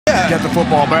get the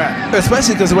football back.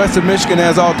 Especially because Western Michigan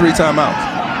has all 3 timeouts.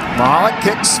 Mahalik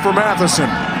kicks for Matheson.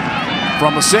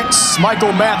 From the 6,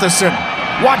 Michael Matheson.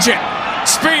 Watch it.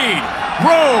 Speed.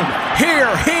 Room. Here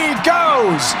he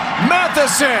goes.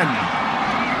 Matheson.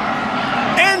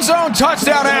 End zone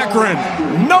touchdown, Akron.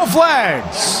 No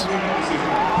flags.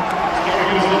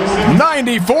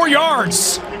 94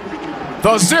 yards.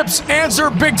 The Zips answer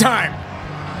big time.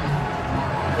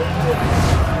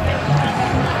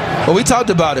 Well, we talked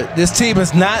about it. This team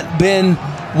has not been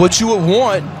what you would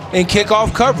want in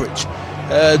kickoff coverage.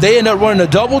 They end up running a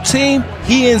double team.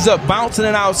 He ends up bouncing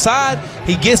it outside.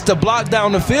 He gets the block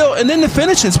down the field, and then the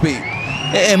finishing speed.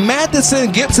 And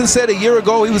Matheson, Gibson said a year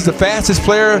ago he was the fastest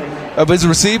player of his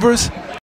receivers.